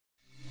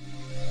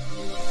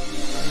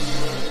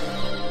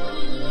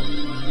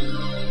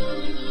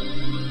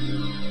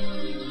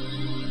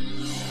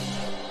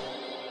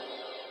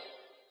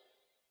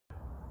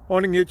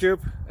Morning YouTube,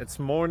 it's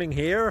morning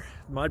here.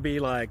 It might be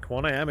like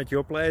 1 a.m. at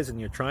your place and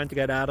you're trying to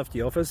get out of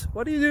the office.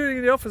 What are you doing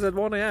in the office at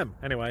 1 a.m?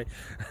 Anyway,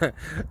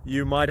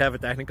 you might have a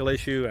technical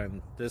issue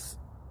and this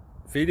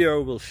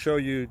video will show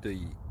you the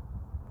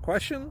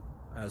question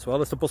as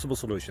well as the possible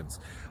solutions.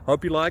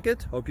 Hope you like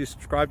it, hope you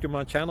subscribe to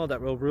my channel. That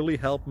will really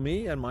help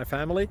me and my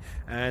family,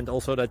 and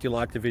also that you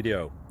like the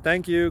video.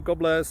 Thank you, God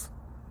bless.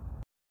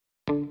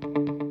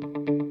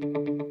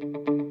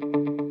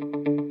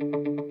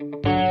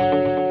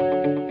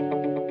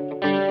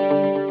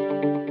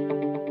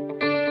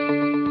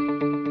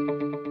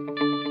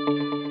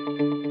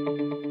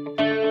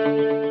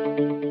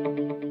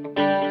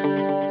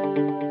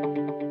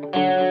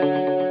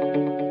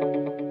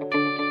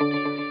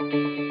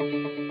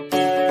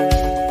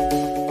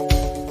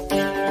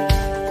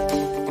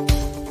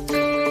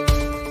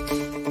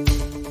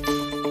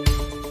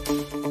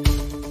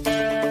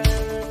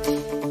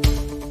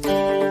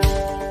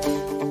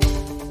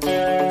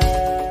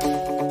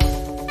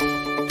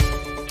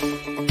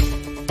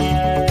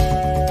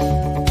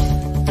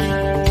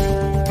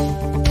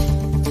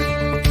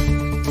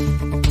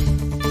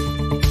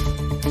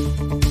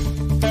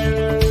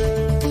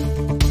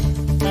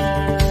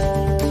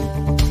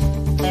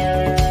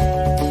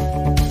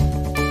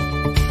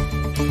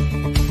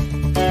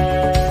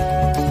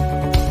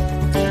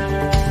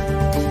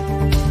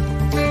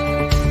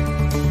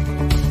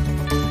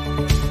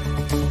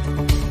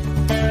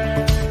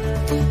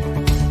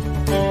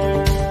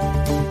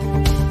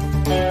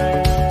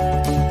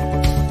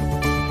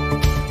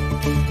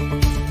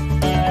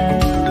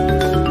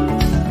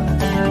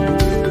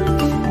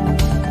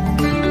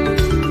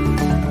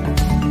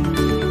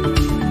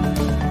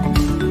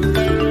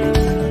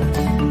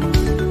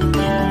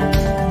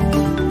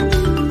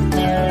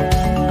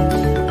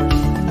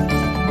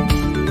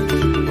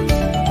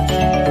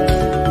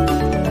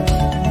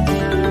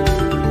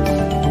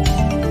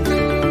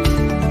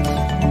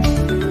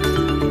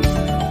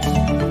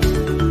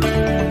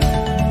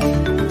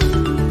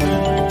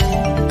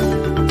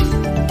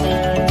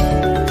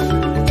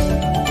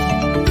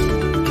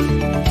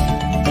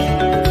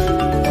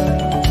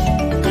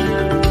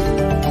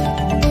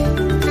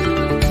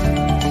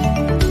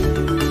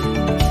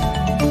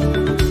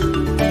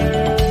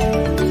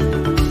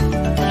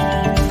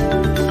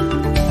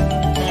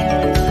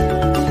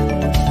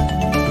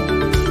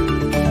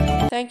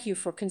 Thank you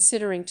for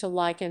considering to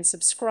like and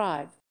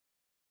subscribe.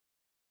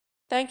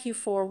 Thank you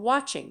for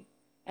watching,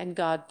 and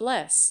God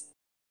bless.